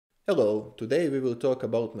Hello, today we will talk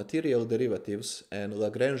about material derivatives and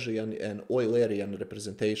Lagrangian and Eulerian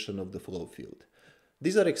representation of the flow field.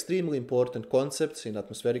 These are extremely important concepts in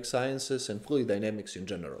atmospheric sciences and fluid dynamics in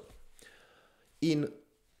general. In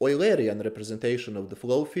Eulerian representation of the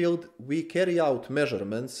flow field, we carry out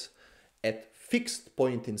measurements at fixed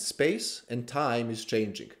point in space and time is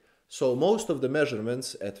changing. So most of the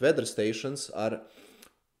measurements at weather stations are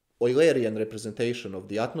Eulerian representation of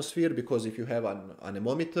the atmosphere, because if you have an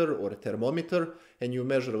anemometer or a thermometer and you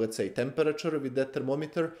measure, let's say, temperature with that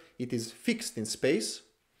thermometer, it is fixed in space.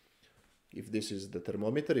 If this is the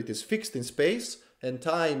thermometer, it is fixed in space and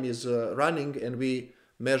time is running, and we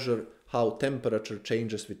measure how temperature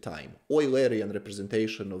changes with time. Eulerian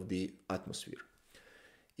representation of the atmosphere.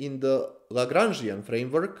 In the Lagrangian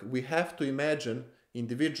framework, we have to imagine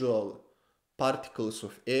individual particles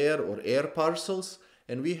of air or air parcels,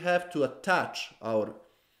 and we have to attach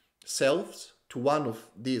ourselves to one of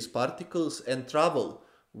these particles and travel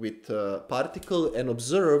with particle and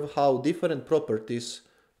observe how different properties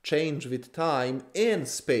change with time and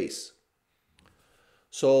space.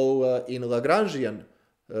 So in Lagrangian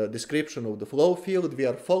description of the flow field, we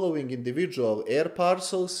are following individual air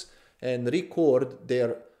parcels and record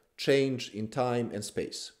their change in time and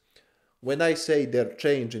space. When I say their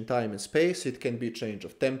change in time and space, it can be change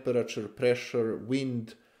of temperature, pressure,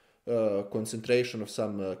 wind, concentration of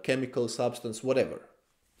some chemical substance, whatever.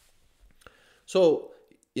 So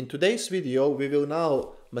in today's video, we will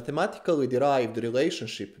now mathematically derive the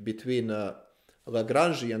relationship between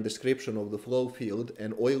Lagrangian description of the flow field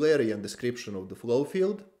and Eulerian description of the flow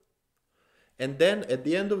field. And then at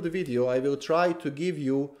the end of the video, I will try to give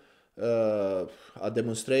you a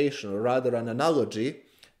demonstration, or rather an analogy,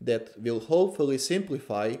 that will hopefully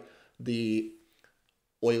simplify the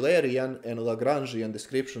Eulerian and Lagrangian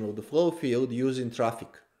description of the flow field using traffic.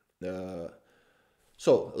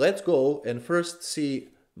 So let's go and first see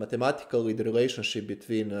mathematically the relationship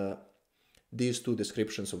between these two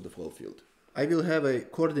descriptions of the flow field. I will have a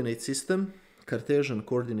coordinate system, Cartesian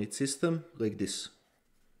coordinate system, like this.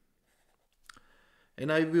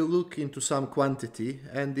 And I will look into some quantity,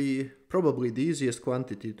 and probably the easiest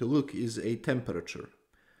quantity to look is a temperature.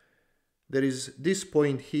 There is this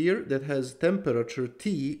point here that has temperature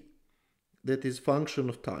T that is function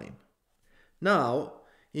of time. Now,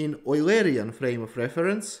 in Eulerian frame of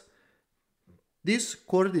reference, this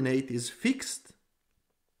coordinate is fixed.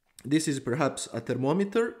 This is perhaps a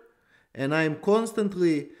thermometer, and I am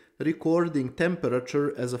constantly recording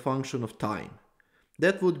temperature as a function of time.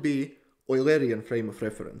 That would be Eulerian frame of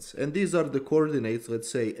reference. And these are the coordinates, let's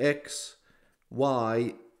say X,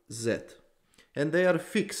 Y, Z. And they are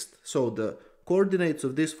fixed, so the coordinates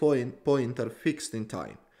of this point are fixed in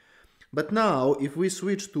time. But now, if we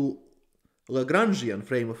switch to Lagrangian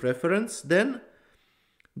frame of reference, then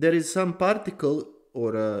there is some particle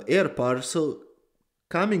or air parcel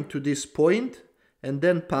coming to this point and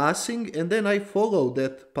then passing, and then I follow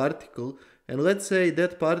that particle, and let's say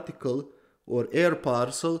that particle or air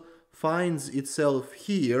parcel finds itself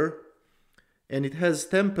here, and it has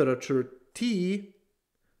temperature T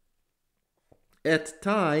at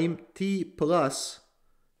time t plus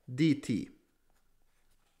dt,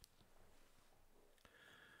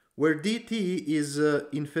 where dt is an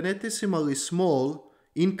infinitesimally small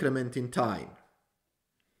increment in time.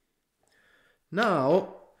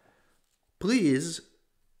 Now, please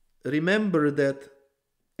remember that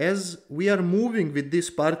as we are moving with this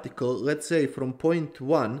particle, let's say from point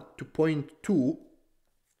 1 to point 2,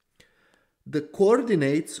 the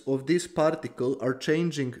coordinates of this particle are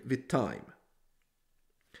changing with time.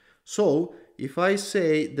 So, if I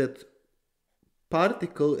say that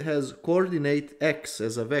particle has coordinate x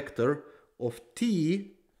as a vector of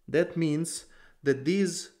t, that means that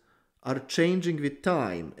these are changing with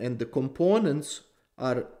time, and the components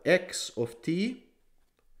are x of t,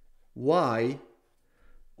 y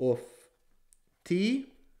of t,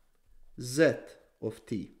 z of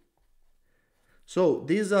t. So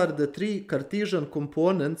these are the three Cartesian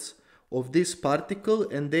components of this particle,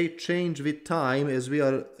 and they change with time as we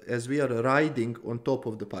are riding on top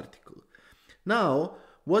of the particle. Now,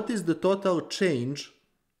 what is the total change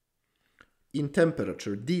in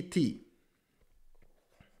temperature, dt?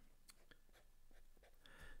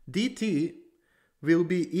 dt will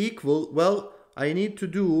be equal, well, I need to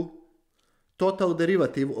do total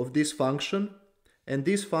derivative of this function, and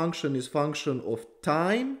this function is function of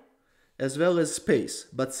time as well as space,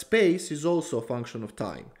 but space is also a function of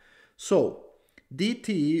time. So,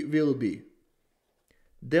 dt will be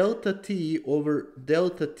delta t over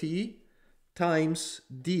delta t times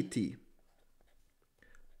dt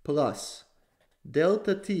plus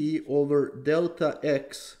delta t over delta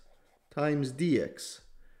x times dx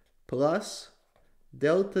plus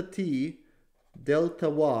delta t delta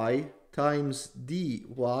y times dy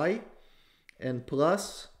and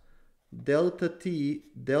plus delta t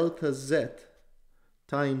delta z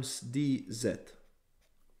times dz.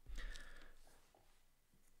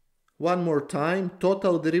 One more time,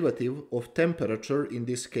 total derivative of temperature in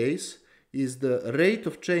this case is the rate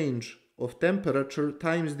of change of temperature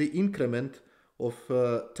times the increment of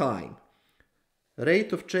time.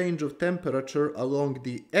 Rate of change of temperature along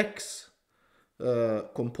the x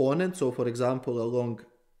component, so for example along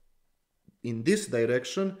in this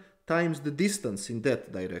direction, times the distance in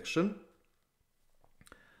that direction.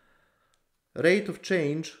 Rate of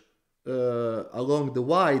change along the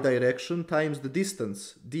y direction times the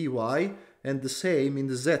distance dy, and the same in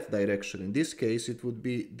the z direction. In this case it would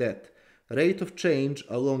be that rate of change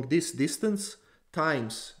along this distance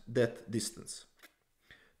times that distance.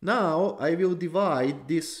 Now I will divide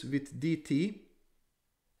this with dt,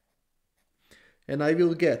 and I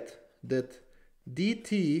will get that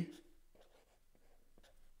dt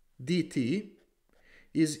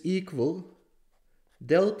is equal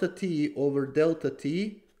delta t over delta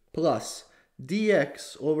t plus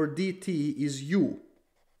dx over dt is u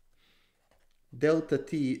delta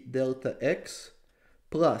t delta x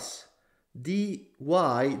plus dy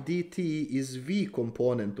dt is v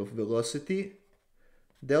component of velocity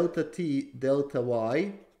delta t delta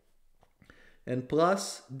y, and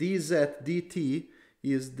plus dz dt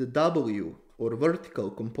is the w or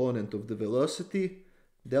vertical component of the velocity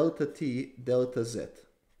delta t delta z.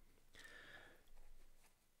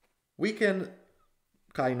 We can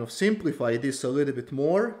kind of simplify this a little bit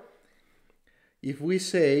more if we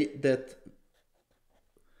say that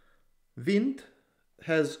wind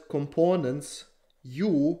has components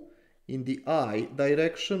u in the I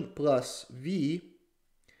direction plus v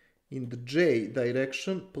in the j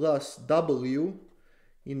direction plus w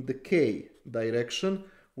in the k direction,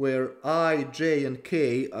 where I, j and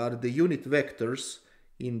k are the unit vectors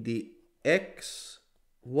in the x,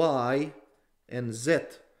 y and z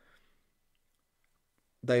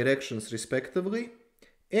directions respectively,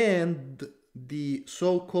 and the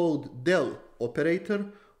so-called del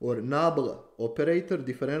operator or nabla operator,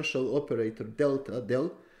 differential operator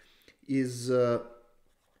del is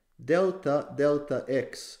delta delta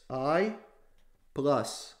x I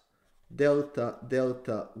plus delta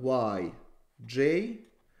delta y j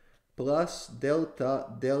plus delta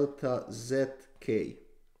delta z k.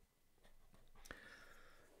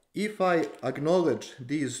 If I acknowledge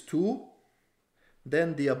these two,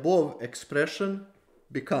 then the above expression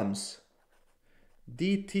becomes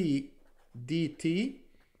dt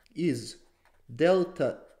is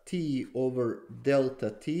delta t over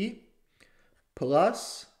delta t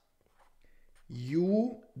plus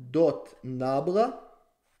u dot nabla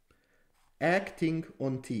acting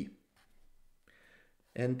on t.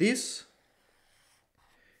 And this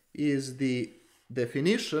is the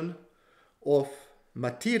definition of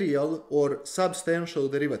material or substantial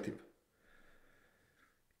derivative.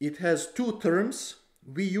 It has two terms.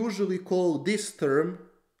 We usually call this term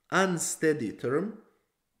unsteady term,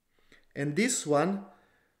 and this one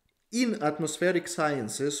in atmospheric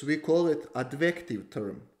sciences we call it advective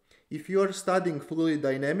term. If you are studying fluid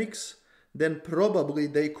dynamics, then probably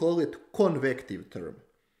they call it convective term.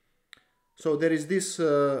 So there is this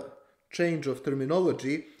change of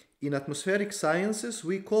terminology. In atmospheric sciences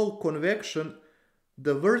we call convection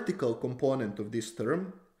the vertical component of this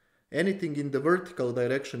term. Anything in the vertical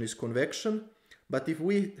direction is convection, but if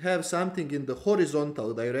we have something in the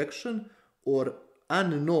horizontal direction or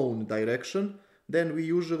unknown direction, then we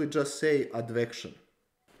usually just say advection.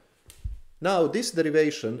 Now this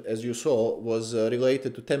derivation, as you saw, was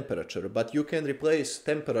related to temperature, but you can replace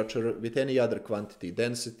temperature with any other quantity,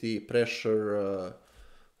 density, pressure,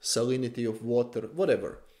 salinity of water,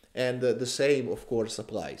 whatever. And the same, of course,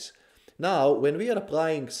 applies. Now, when we are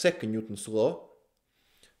applying second Newton's law,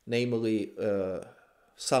 namely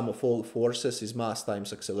sum of all forces is mass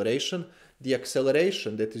times acceleration, the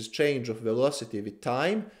acceleration, that is change of velocity with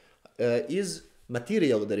time, is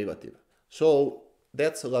material derivative. So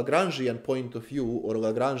that's a Lagrangian point of view or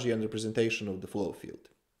Lagrangian representation of the flow field.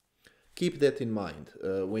 Keep that in mind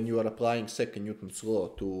when you are applying second Newton's law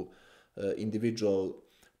to individual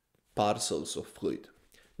parcels of fluid.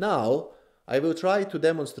 Now, I will try to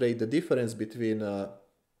demonstrate the difference between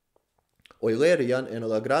Eulerian and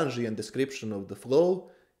Lagrangian description of the flow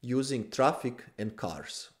using traffic and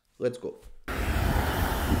cars. Let's go.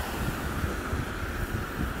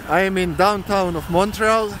 I am in downtown of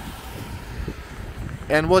Montreal,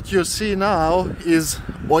 and what you see now is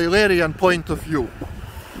Eulerian point of view.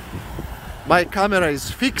 My camera is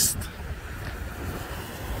fixed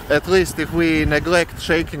At least if we neglect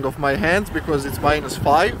shaking of my hands, because it's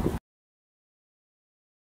 -5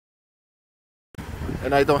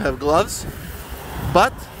 and I don't have gloves.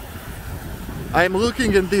 But I'm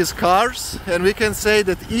looking at these cars, and we can say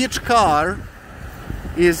that each car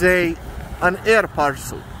is an air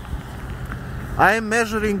parcel. I am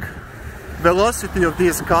measuring velocity of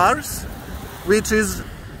these cars, which is,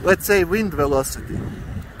 let's say, wind velocity.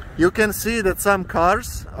 You can see that some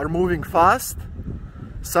cars are moving fast,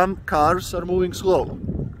 some cars are moving slow,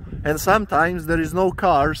 and sometimes there is no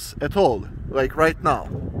cars at all, like right now.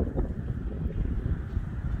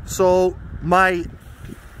 So my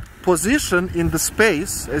position in the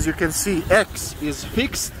space, as you can see, X is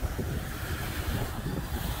fixed,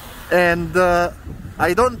 and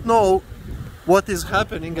I don't know what is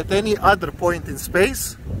happening at any other point in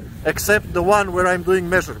space except the one where I'm doing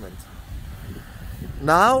measurement.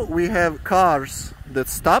 Now we have cars that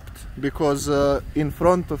stopped because in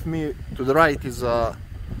front of me to the right is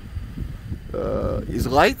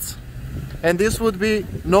lights, and this would be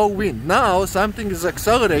no wind. Now something is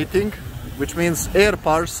accelerating, which means air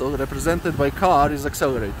parcel represented by car is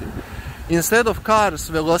accelerating. Instead of car's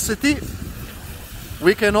velocity,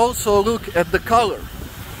 we can also look at the color,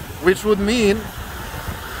 which would mean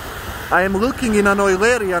I am looking in an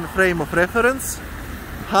Eulerian frame of reference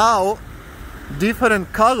how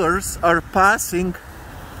different colors are passing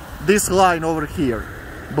this line over here.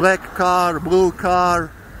 Black car, blue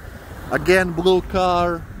car, again blue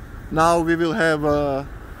car, now we will have a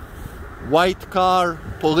white car,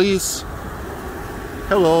 police,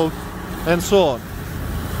 hello, and so on.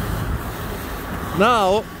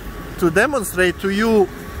 Now, to demonstrate to you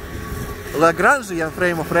Lagrangian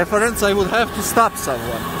frame of reference, I would have to stop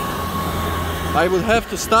someone. I would have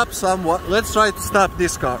to stop someone. Let's try to stop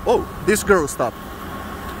this car. Oh, this girl stopped.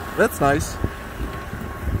 That's nice.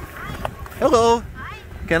 Hello. Hi.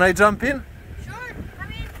 Can I jump in? Sure,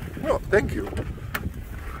 come in. Oh, thank you.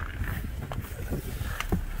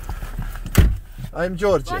 I'm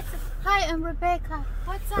Georgie. Hi, I'm Rebecca.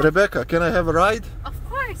 What's up? Rebecca, can I have a ride? Of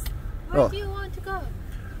course. Where Oh. do you want to go?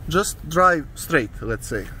 Just drive straight, let's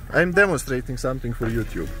say. I'm demonstrating something for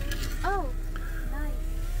YouTube. Oh,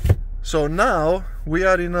 nice. So now we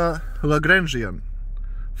are in a Lagrangian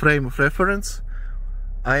frame of reference.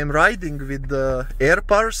 I am riding with the air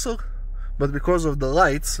parcel, but because of the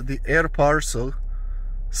lights, the air parcel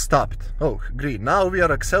stopped. Oh, green. Now we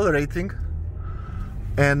are accelerating,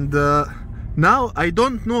 and now I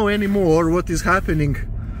don't know anymore what is happening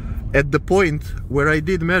at the point where I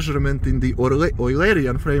did measurement in the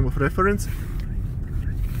Eulerian frame of reference.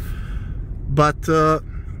 But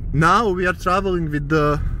now we are traveling with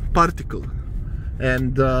the particle,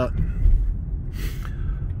 and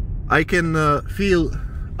I can feel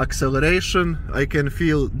acceleration, I can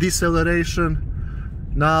feel deceleration.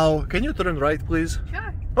 Now, can you turn right, please?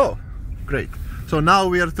 Sure. Oh, great. So now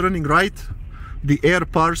we are turning right. The air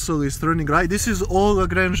parcel is turning right. This is all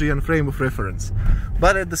Lagrangian frame of reference.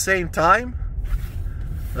 But at the same time,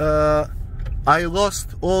 I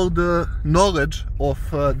lost all the knowledge of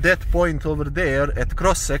that point over there at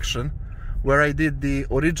cross section where I did the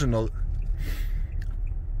original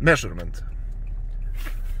measurement.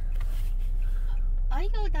 Are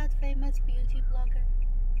you that famous beauty blogger?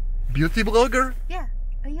 Beauty blogger? Yeah.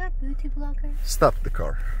 Are you a beauty blogger? Stop the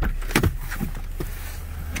car.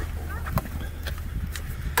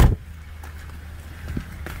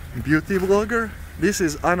 Beauty blogger? This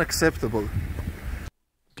is unacceptable.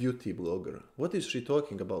 Beauty blogger. What is she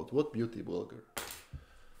talking about? What beauty blogger?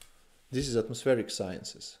 This is atmospheric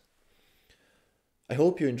sciences. I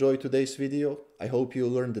hope you enjoyed today's video. I hope you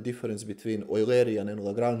learned the difference between Eulerian and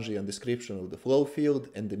Lagrangian description of the flow field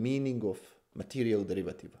and the meaning of material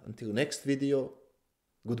derivative. Until next video,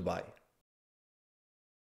 goodbye.